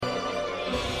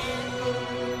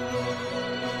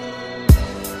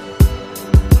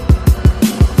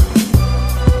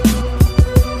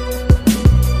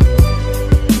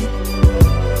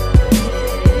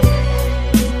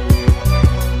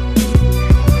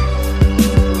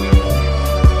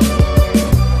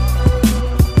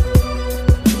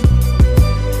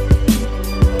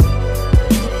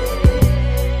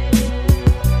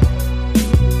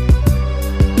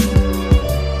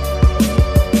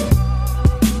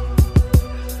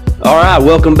All right,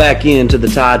 welcome back into the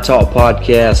Tide Talk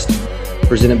podcast,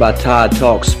 presented by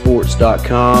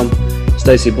TideTalkSports.com.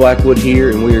 Stacey Blackwood here,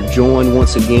 and we are joined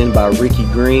once again by Ricky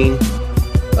Green.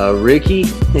 Ricky,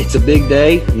 it's a big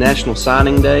day, National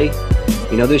Signing Day.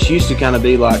 You know, this used to kind of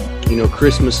be like,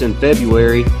 Christmas in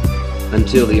February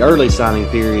until the early signing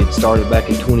period started back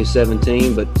in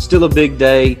 2017, but still a big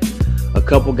day. A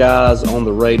couple guys on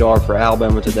the radar for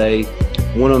Alabama today.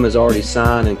 One of them has already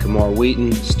signed, and Kamar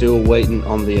Wheaton, still waiting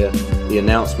on the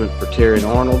announcement for Terrion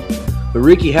Arnold. But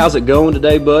Ricky, how's it going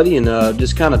today, buddy? And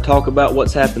just kind of talk about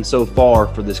what's happened so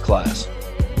far for this class.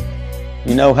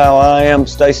 You know how I am,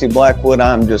 Stacey Blackwood.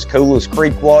 I'm just cool as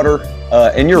creek water.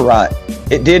 And you're right.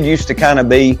 It did used to kind of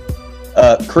be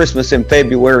Christmas in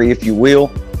February, if you will.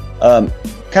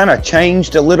 Kind of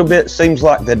changed a little bit. Seems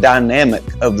like the dynamic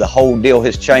of the whole deal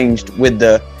has changed with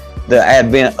the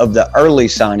advent of the early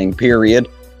signing period.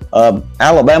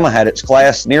 Alabama had its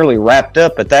class nearly wrapped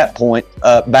up at that point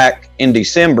back in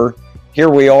December. Here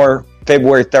we are,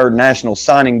 February 3rd, National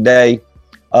Signing Day.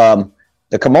 The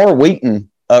Kamar Wheaton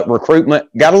recruitment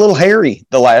got a little hairy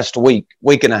the last week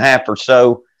and a half or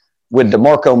so, with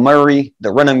DeMarco Murray,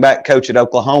 the running back coach at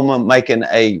Oklahoma, making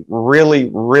a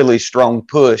really, really strong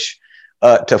push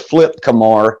to flip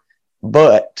Kamar.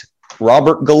 But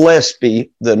Robert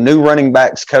Gillespie, the new running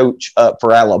backs coach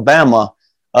for Alabama,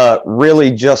 really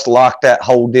just locked that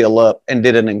whole deal up and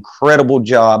did an incredible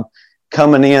job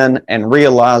coming in and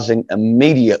realizing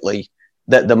immediately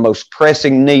that the most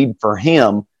pressing need for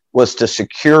him was to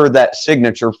secure that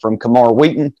signature from Kamar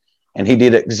Wheaton, and he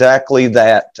did exactly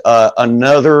that.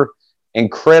 Another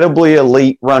incredibly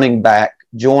elite running back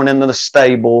joining the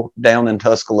stable down in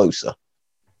Tuscaloosa.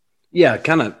 Yeah,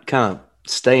 kind of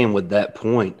staying with that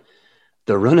point.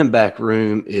 The running back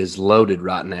room is loaded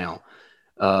right now.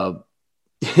 I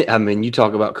mean, you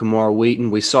talk about Kamar Wheaton.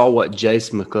 We saw what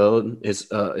Jace McClellan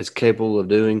is capable of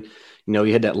doing. You know,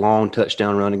 he had that long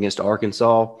touchdown run against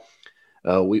Arkansas.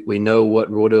 We know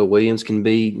what Roydell Williams can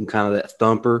be, kind of that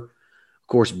thumper. Of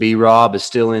course, B-Rob is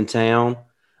still in town.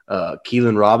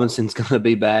 Keelan Robinson's going to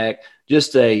be back.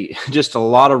 Just a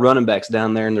lot of running backs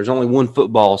down there, and there's only one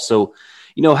football. So,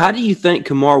 how do you think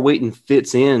Kamar Wheaton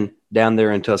fits in down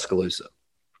there in Tuscaloosa?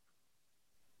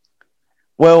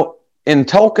 Well, in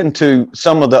talking to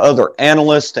some of the other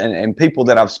analysts and people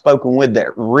that I've spoken with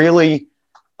that really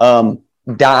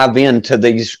dive into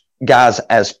these guys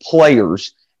as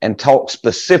players and talk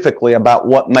specifically about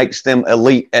what makes them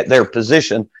elite at their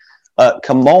position,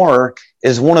 Kamar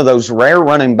is one of those rare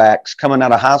running backs coming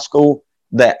out of high school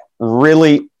that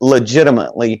really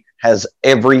legitimately has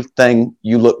everything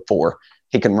you look for.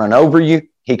 He can run over you.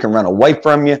 He can run away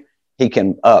from you. He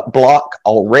can block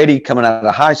already coming out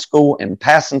of high school in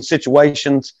passing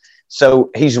situations. So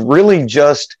he's really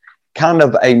just kind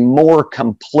of a more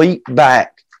complete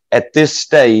back at this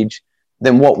stage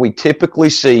than what we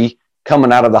typically see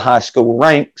coming out of the high school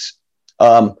ranks.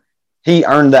 He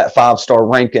earned that 5-star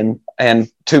ranking. And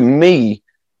to me,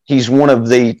 he's one of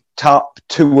the top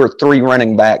 2 or 3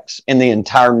 running backs in the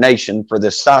entire nation for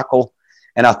this cycle.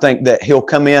 And I think that he'll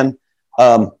come in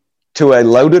to a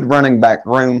loaded running back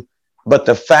room. But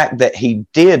the fact that he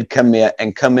did commit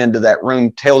and come into that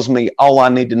room tells me all I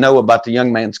need to know about the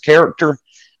young man's character.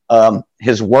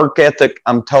 His work ethic,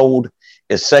 I'm told,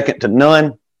 is second to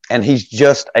none. And he's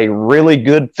just a really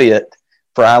good fit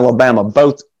for Alabama,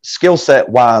 both skill set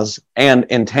wise and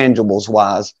intangibles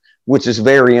wise, which is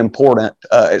very important,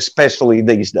 especially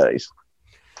these days.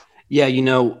 Yeah,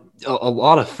 a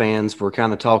lot of fans were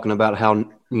kind of talking about how,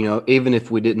 even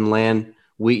if we didn't land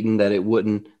Wheaton, that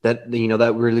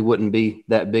really wouldn't be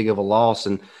that big of a loss.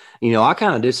 And, I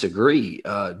kind of disagree.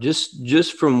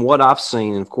 Just from what I've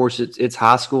seen, and of course it's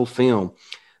high school film,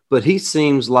 but he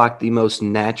seems like the most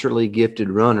naturally gifted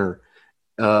runner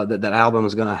that Alabama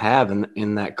is going to have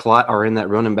in that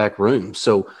running back room.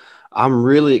 So I'm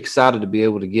really excited to be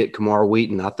able to get Kamar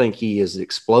Wheaton. I think he is an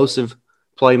explosive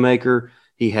playmaker.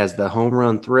 He has the home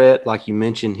run threat. Like you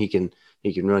mentioned, he can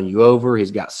run you over.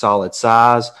 He's got solid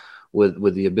size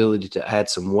with the ability to add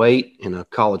some weight in a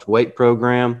college weight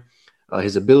program.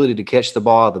 His ability to catch the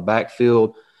ball out of the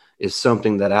backfield is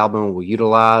something that Alabama will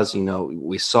utilize.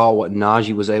 We saw what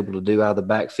Najee was able to do out of the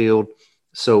backfield.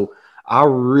 So I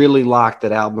really like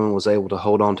that Alabama was able to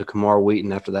hold on to Kamar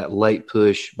Wheaton after that late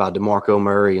push by DeMarco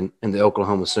Murray and the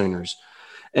Oklahoma Sooners.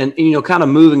 And kind of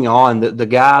moving on, the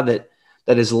guy that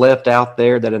is left out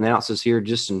there that announces here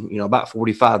just in, about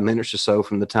 45 minutes or so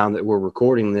from the time that we're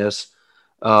recording this,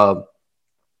 Terrion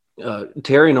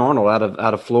Arnold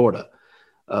out of Florida.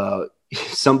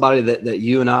 Somebody that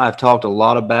you and I have talked a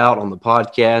lot about on the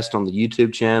podcast, on the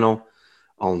YouTube channel,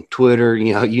 on Twitter,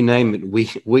 you name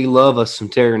it. We love us some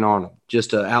Terrion Arnold.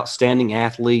 Just an outstanding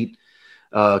athlete,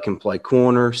 can play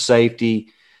corner, safety,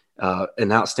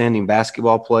 an outstanding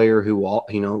basketball player who,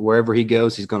 wherever he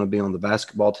goes, he's going to be on the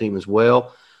basketball team as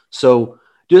well. So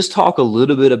just talk a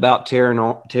little bit about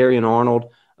Terrion Arnold,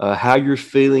 how you're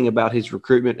feeling about his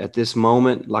recruitment at this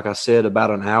moment. Like I said,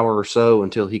 about an hour or so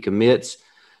until he commits.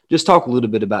 Just talk a little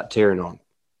bit about Terrion Arnold.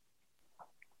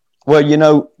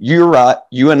 Well, you're right.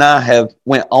 You and I have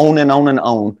went on and on and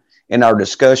on in our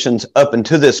discussions up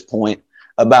until this point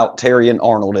about Terrion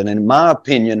Arnold. And in my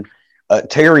opinion,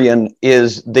 Terrion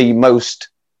is the most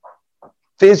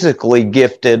physically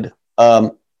gifted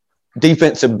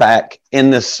defensive back in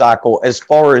this cycle as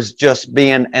far as just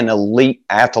being an elite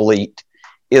athlete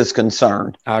is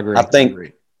concerned. I agree. I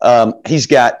think he's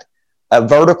got a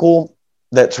vertical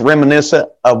that's reminiscent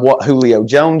of what Julio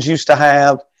Jones used to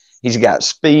have. He's got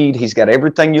speed. He's got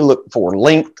everything you look for: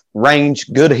 length,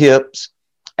 range, good hips.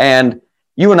 And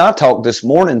you and I talked this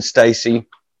morning, Stacy,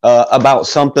 about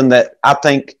something that I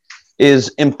think is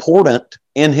important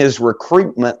in his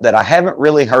recruitment that I haven't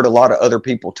really heard a lot of other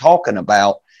people talking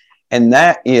about, and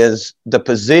that is the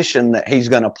position that he's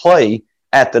going to play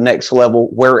at the next level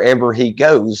wherever he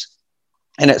goes.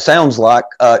 And it sounds like,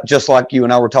 just like you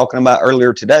and I were talking about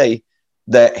earlier today,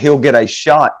 that he'll get a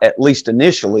shot, at least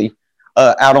initially,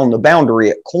 out on the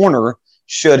boundary at corner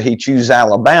should he choose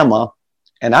Alabama.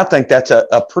 And I think that's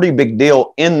a pretty big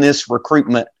deal in this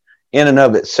recruitment in and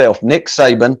of itself. Nick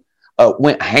Saban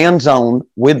went hands-on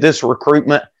with this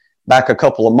recruitment back a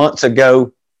couple of months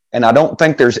ago, and I don't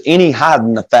think there's any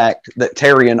hiding the fact that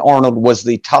Terrion Arnold was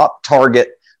the top target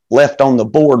left on the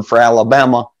board for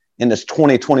Alabama in this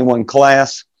 2021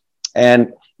 class.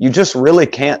 And you just really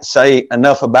can't say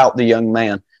enough about the young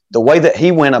man. The way that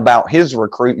he went about his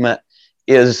recruitment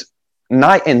is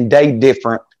night and day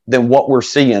different than what we're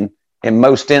seeing in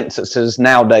most instances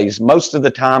nowadays. Most of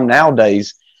the time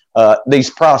nowadays, these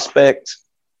prospects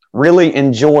really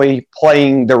enjoy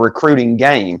playing the recruiting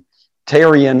game.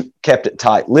 Terrion kept it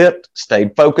tight-lipped,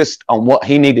 stayed focused on what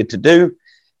he needed to do.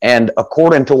 And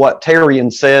according to what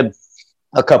Terrion said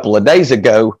a couple of days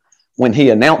ago, when he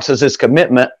announces his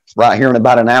commitment right here in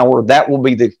about an hour, that will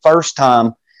be the first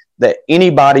time that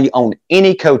anybody on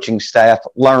any coaching staff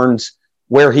learns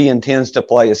where he intends to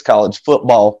play his college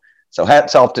football. So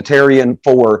hats off to Terrion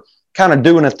for kind of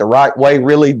doing it the right way,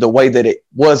 really the way that it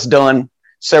was done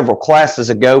several classes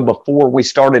ago before we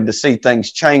started to see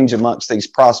things change amongst these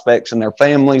prospects and their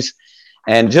families.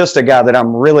 And just a guy that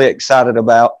I'm really excited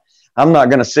about. I'm not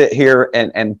going to sit here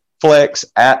and flex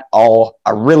at all.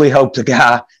 I really hope the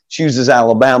guy chooses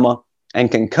Alabama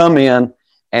and can come in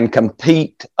and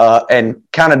compete and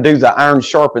kind of do the iron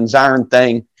sharpens iron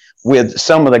thing with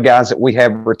some of the guys that we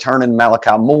have returning,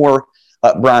 Malachi Moore,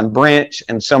 Brian Branch,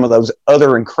 and some of those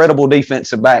other incredible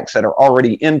defensive backs that are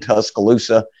already in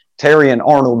Tuscaloosa. Terrion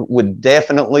Arnold would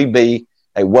definitely be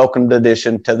a welcomed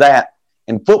addition to that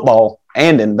in football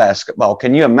and in basketball.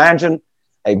 Can you imagine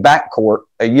a backcourt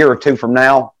a year or two from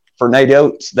now for Nate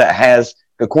Oates that has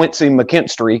Quincy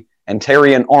McKinstry and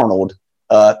Terrion Arnold?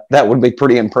 That would be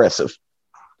pretty impressive.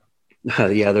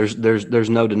 Yeah, there's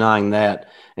no denying that.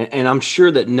 And I'm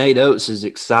sure that Nate Oates is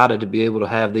excited to be able to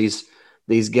have these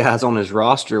guys on his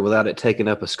roster without it taking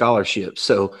up a scholarship.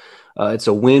 So it's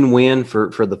a win-win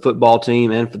for the football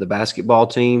team and for the basketball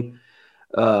team.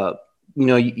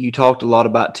 You talked a lot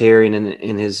about Terrion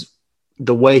and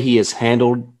the way he has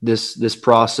handled this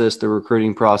process, the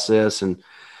recruiting process. And,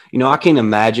 I can't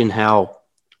imagine how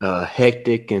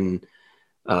hectic and,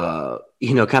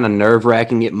 kind of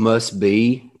nerve-wracking it must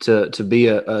be to be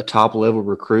a top-level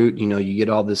recruit. You get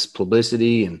all this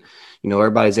publicity and,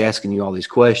 everybody's asking you all these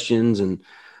questions. And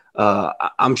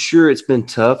I'm sure it's been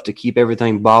tough to keep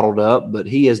everything bottled up, but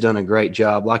he has done a great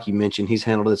job. Like you mentioned, he's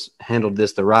handled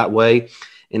this the right way.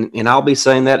 And I'll be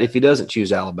saying that if he doesn't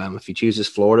choose Alabama, if he chooses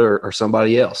Florida or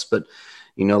somebody else. But,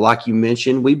 like you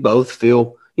mentioned, we both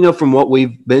feel, from what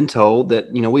we've been told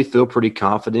that, we feel pretty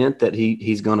confident that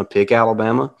he's going to pick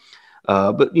Alabama.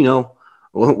 But,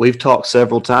 we've talked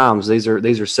several times. These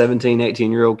are 17,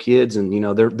 18-year-old kids, and,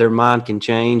 their mind can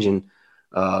change in,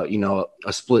 a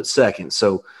split second.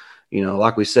 So,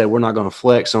 like we said, we're not going to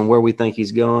flex on where we think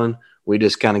he's going. We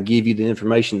just kind of give you the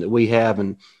information that we have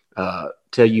and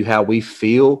tell you how we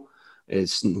feel.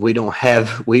 We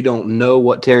don't know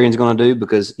what Terrion's going to do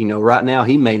because, right now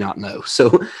he may not know.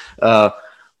 So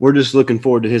we're just looking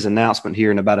forward to his announcement here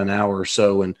in about an hour or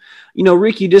so. And,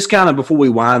 Ricky, just kind of before we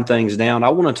wind things down, I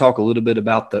want to talk a little bit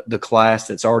about the class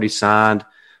that's already signed.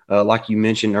 Like you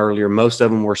mentioned earlier, most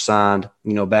of them were signed,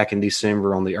 back in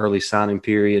December on the early signing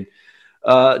period.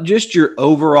 just your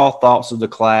overall thoughts of the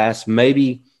class,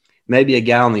 maybe a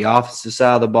guy on the offensive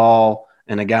side of the ball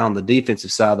and a guy on the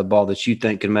defensive side of the ball that you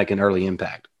think can make an early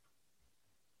impact.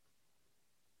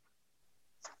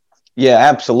 Yeah,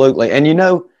 absolutely.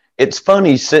 And, it's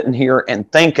funny sitting here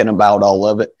and thinking about all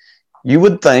of it. You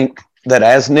would think that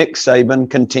as Nick Saban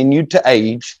continued to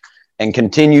age and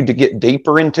continued to get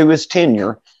deeper into his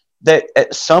tenure, that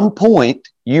at some point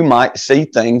you might see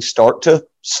things start to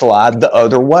slide the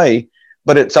other way.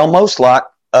 But it's almost like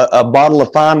a bottle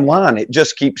of fine wine. It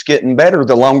just keeps getting better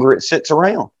the longer it sits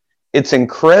around. It's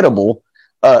incredible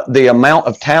the amount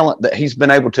of talent that he's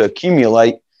been able to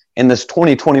accumulate in this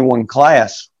 2021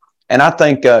 class. And I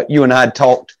think you and I had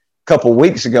talked a couple of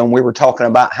weeks ago, and we were talking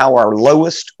about how our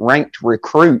lowest ranked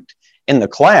recruit in the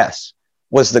class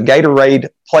was the Gatorade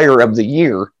Player of the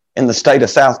Year in the state of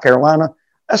South Carolina.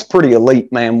 That's pretty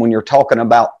elite, man, when you're talking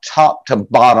about top to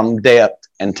bottom depth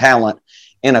and talent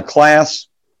in a class.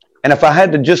 And if I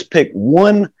had to just pick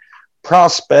one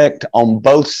prospect on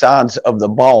both sides of the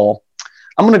ball,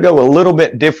 I'm going to go a little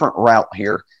bit different route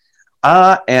here.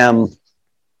 While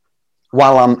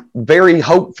I'm very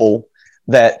hopeful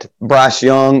that Bryce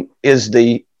Young is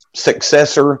the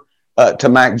successor to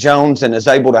Mac Jones and is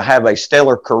able to have a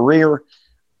stellar career,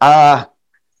 I,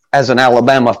 as an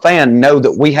Alabama fan, know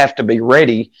that we have to be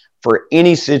ready for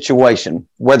any situation,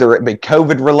 whether it be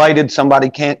COVID-related, somebody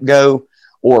can't go,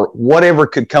 or whatever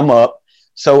could come up.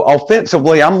 So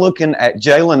offensively, I'm looking at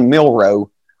Jalen Milroe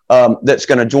that's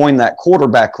going to join that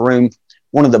quarterback room,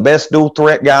 one of the best dual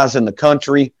threat guys in the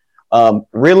country,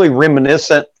 really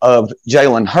reminiscent of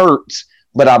Jalen Hurts,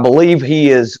 but I believe he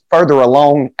is further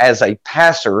along as a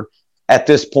passer at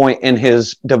this point in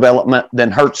his development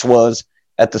than Hurts was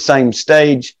at the same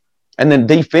stage. And then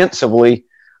defensively,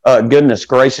 goodness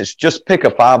gracious, just pick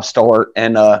a 5-star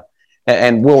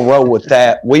and we'll roll with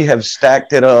that. We have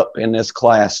stacked it up in this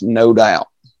class, no doubt.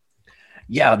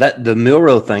 Yeah, the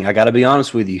Milroe thing, I got to be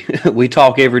honest with you. We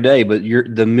talk every day, but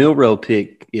the Milroe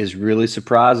pick is really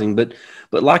surprising. But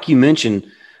like you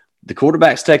mentioned, the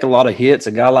quarterbacks take a lot of hits.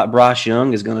 A guy like Bryce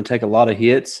Young is going to take a lot of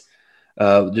hits,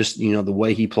 just, the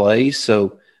way he plays.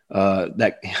 So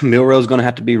that Milroe is going to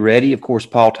have to be ready. Of course,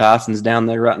 Paul Tyson's down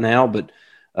there right now, but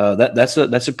that's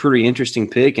a pretty interesting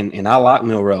pick, and I like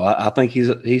Milroe. I think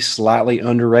he's slightly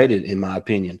underrated in my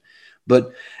opinion.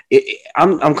 But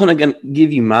I'm kind of going to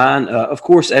give you mine. Of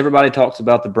course, everybody talks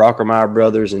about the Brockermeyer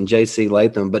brothers and J.C.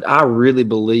 Latham, but I really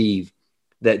believe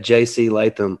that J.C.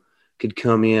 Latham could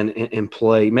come in and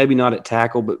play, maybe not at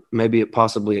tackle, but maybe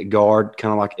possibly at guard,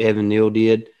 kind of like Evan Neal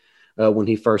did when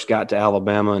he first got to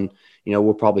Alabama. And,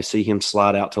 we'll probably see him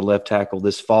slide out to left tackle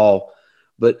this fall.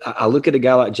 But I look at a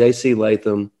guy like J.C.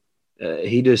 Latham.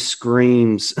 He just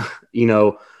screams,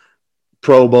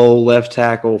 Pro Bowl left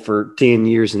tackle for 10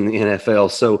 years in the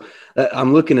NFL. So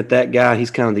I'm looking at that guy.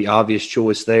 He's kind of the obvious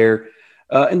choice there.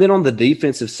 And then on the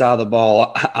defensive side of the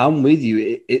ball, I'm with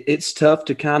you. It's tough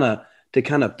to kind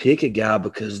of pick a guy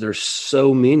because there's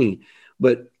so many.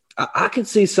 But I could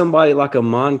see somebody like a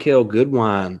Monkel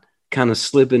Goodwine kind of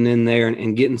slipping in there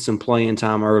and getting some playing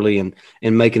time early and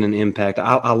making an impact.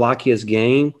 I like his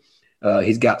game.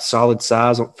 He's got solid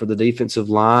size for the defensive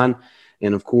line.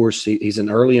 And, of course, he's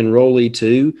an early enrollee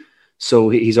too. So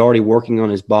he's already working on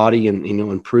his body and,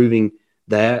 improving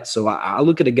that. So I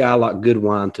look at a guy like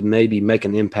Goodwine to maybe make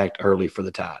an impact early for the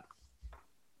Tide.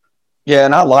 Yeah,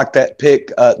 and I like that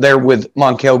pick there with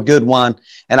Monkel Goodwine,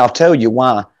 and I'll tell you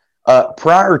why.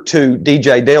 Prior to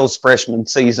DJ Dale's freshman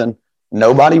season,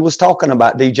 nobody was talking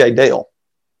about DJ Dale.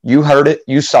 You heard it.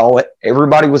 You saw it.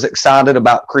 Everybody was excited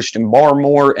about Christian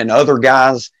Barmore and other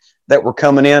guys that were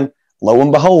coming in. Lo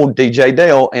and behold, DJ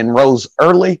Dale enrolls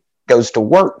early, goes to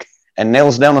work, and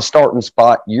nails down a starting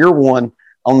spot year one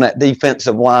on that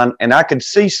defensive line. And I could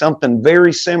see something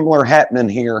very similar happening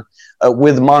here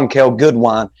with Monkel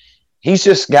Goodwine. He's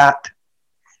just got,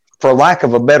 for lack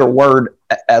of a better word,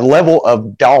 a level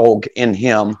of dog in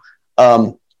him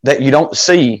that you don't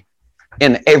see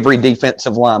in every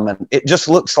defensive lineman. It just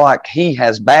looks like he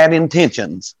has bad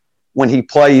intentions when he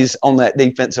plays on that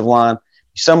defensive line.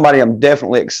 Somebody I'm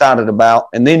definitely excited about.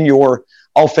 And then your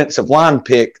offensive line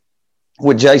pick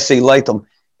with J.C. Latham.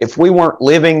 If we weren't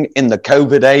living in the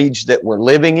COVID age that we're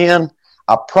living in,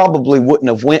 I probably wouldn't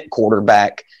have went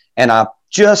quarterback. And I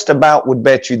just about would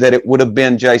bet you that it would have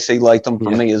been J.C. Latham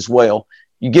for me as well.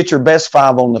 You get your best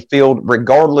 5 on the field,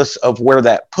 regardless of where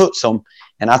that puts them.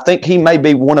 And I think he may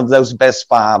be one of those best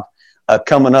 5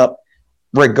 coming up.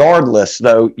 Regardless,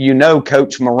 though,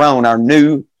 Coach Marrone, our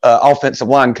new offensive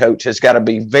line coach, has got to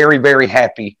be very, very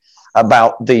happy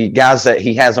about the guys that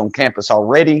he has on campus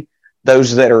already,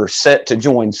 those that are set to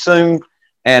join soon.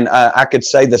 And I could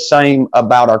say the same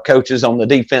about our coaches on the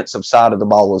defensive side of the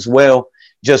ball as well.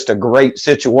 Just a great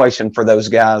situation for those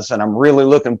guys. And I'm really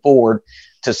looking forward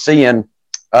to seeing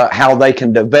how they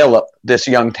can develop this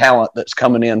young talent that's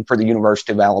coming in for the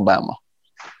University of Alabama.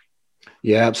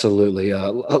 Yeah, absolutely.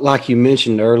 Like you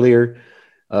mentioned earlier,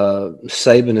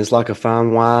 Saban is like a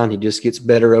fine wine. He just gets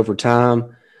better over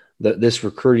time. This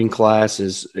recruiting class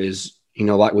is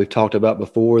like we've talked about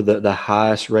before, the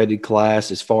highest rated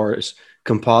class as far as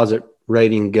composite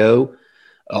rating go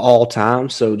all time.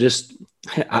 So just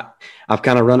I've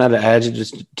kind of run out of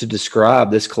adjectives to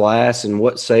describe this class and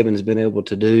what Saban's been able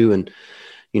to do. And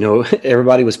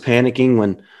everybody was panicking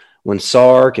when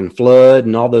Sark and Flood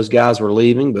and all those guys were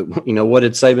leaving. But what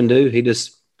did Saban do? He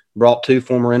just brought 2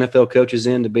 former NFL coaches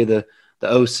in to be the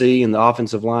OC and the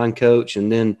offensive line coach,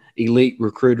 and then elite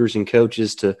recruiters and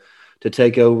coaches to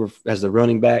take over as the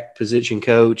running back position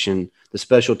coach and the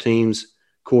special teams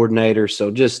coordinator. So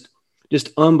just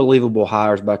unbelievable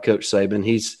hires by Coach Saban.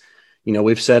 He's,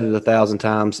 we've said it 1,000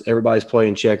 times, everybody's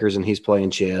playing checkers and he's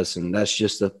playing chess, and that's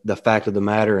just the fact of the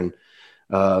matter. And,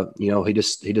 he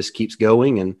just keeps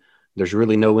going, and there's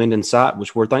really no end in sight,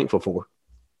 which we're thankful for.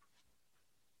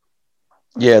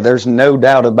 Yeah, there's no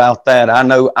doubt about that. I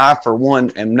know I, for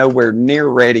one, am nowhere near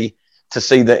ready to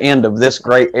see the end of this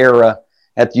great era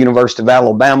at the University of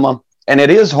Alabama. And it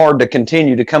is hard to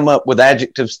continue to come up with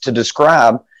adjectives to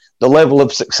describe the level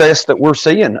of success that we're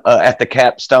seeing at the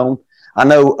Capstone. I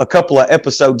know a couple of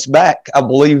episodes back, I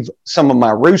believe some of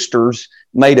my roosters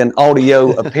made an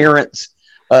audio appearance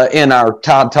in our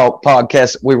Tide Talk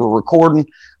podcast that we were recording.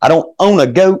 I don't own a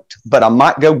goat, but I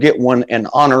might go get one in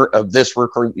honor of this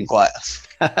recruiting class.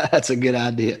 That's a good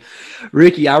idea.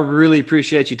 Ricky, I really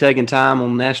appreciate you taking time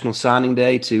on National Signing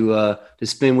Day to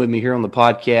spend with me here on the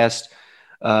podcast.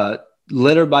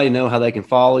 Let everybody know how they can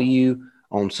follow you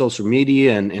on social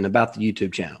media and about the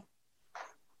YouTube channel.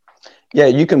 Yeah,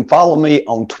 you can follow me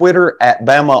on Twitter at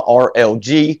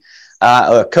BamaRLG.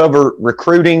 I cover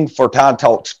recruiting for Tide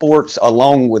Talk Sports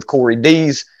along with Corey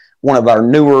Dees, one of our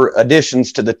newer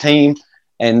additions to the team.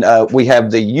 And we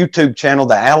have the YouTube channel,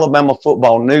 the Alabama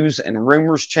Football News and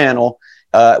Rumors channel.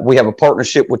 We have a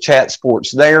partnership with Chat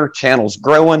Sports there. Channel's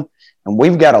growing. And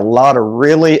we've got a lot of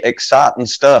really exciting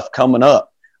stuff coming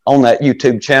up on that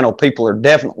YouTube channel. People are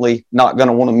definitely not going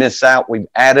to want to miss out. We've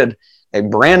added a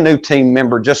brand new team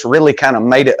member, just really kind of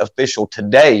made it official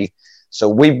today. So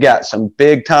we've got some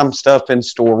big time stuff in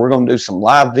store. We're going to do some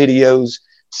live videos,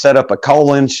 set up a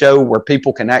call-in show where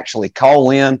people can actually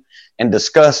call in and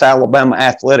discuss Alabama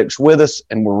athletics with us.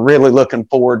 And we're really looking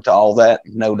forward to all that,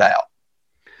 no doubt.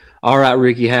 All right,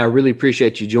 Ricky, I really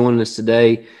appreciate you joining us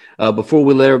today. Before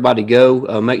we let everybody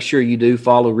go, make sure you do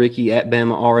follow Ricky at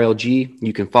BamaRLG.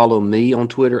 You can follow me on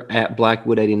Twitter at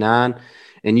Blackwood89,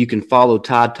 and you can follow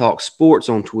Tide Talk Sports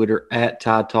on Twitter at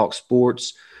Tide Talk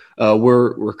Sports.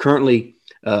 We're currently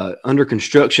under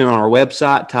construction on our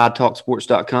website,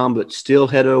 TideTalkSports.com, but still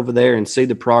head over there and see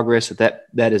the progress that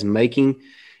is making.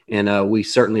 And we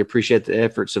certainly appreciate the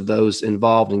efforts of those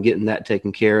involved in getting that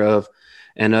taken care of.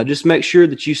 And just make sure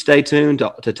that you stay tuned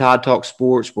to Tide Talk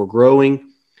Sports. We're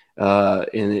growing, and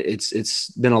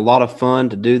it's been a lot of fun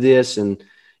to do this. And,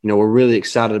 we're really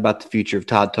excited about the future of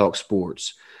Tide Talk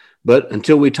Sports. But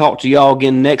until we talk to y'all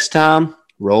again next time,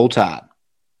 roll Tide.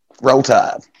 Roll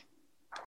Tide.